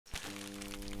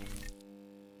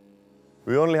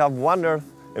We only have one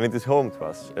Earth, and it is home to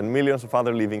us and millions of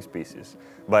other living species.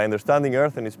 By understanding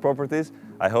Earth and its properties,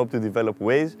 I hope to develop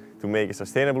ways to make a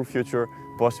sustainable future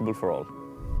possible for all.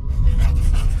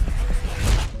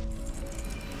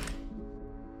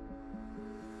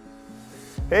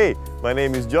 Hey, my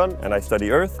name is John and I study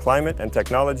Earth, Climate and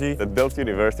Technology at Delft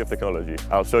University of Technology.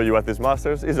 I'll show you what this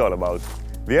Masters is all about.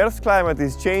 The Earth's climate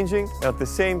is changing, and at the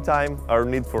same time our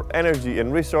need for energy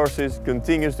and resources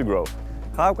continues to grow.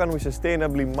 How can we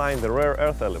sustainably mine the rare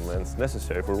earth elements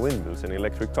necessary for windmills and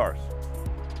electric cars?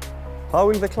 How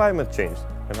will the climate change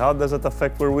and how does it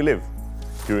affect where we live?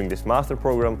 During this master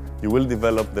program, you will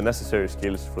develop the necessary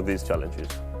skills for these challenges.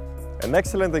 An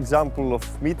excellent example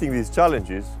of meeting these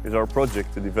challenges is our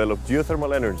project to develop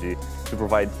geothermal energy to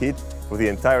provide heat for the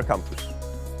entire campus.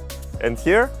 And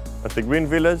here, at the Green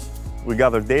Village, we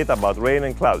gather data about rain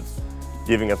and clouds,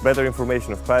 giving us better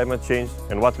information of climate change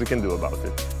and what we can do about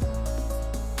it.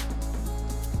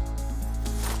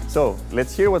 So,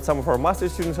 let's hear what some of our master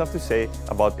students have to say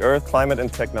about Earth, climate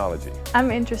and technology. I'm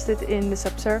interested in the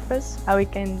subsurface, how we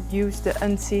can use the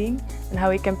unseen and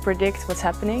how we can predict what's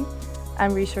happening.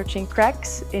 I'm researching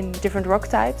cracks in different rock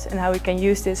types and how we can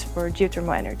use this for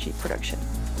geothermal energy production.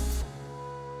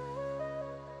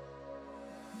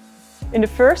 In the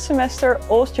first semester,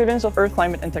 all students of Earth,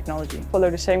 Climate and Technology follow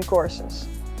the same courses.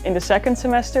 In the second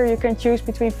semester, you can choose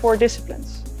between 4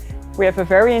 disciplines. We have a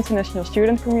very international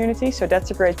student community, so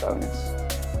that's a great bonus.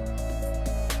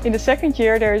 In the second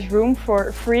year, there is room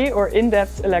for free or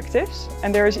in-depth electives,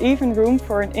 and there is even room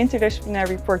for an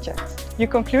interdisciplinary project. You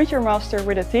conclude your master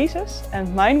with a thesis,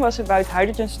 and mine was about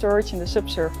hydrogen storage in the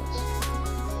subsurface.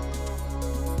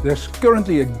 There's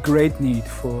currently a great need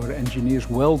for engineers,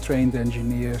 well-trained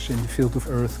engineers in the field of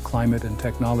Earth, climate and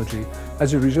technology.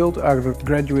 As a result, our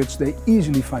graduates, they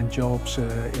easily find jobs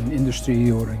in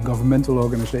industry or in governmental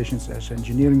organizations as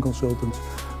engineering consultants,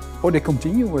 or they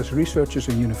continue as researchers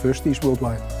in universities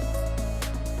worldwide.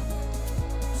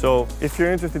 So, if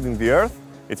you're interested in the Earth,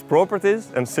 its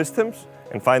properties and systems,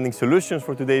 and finding solutions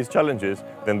for today's challenges,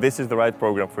 then this is the right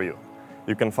program for you.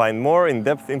 You can find more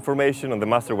in-depth information on the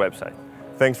Master website.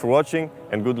 Thanks for watching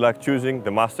and good luck choosing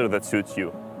the Master that suits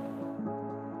you.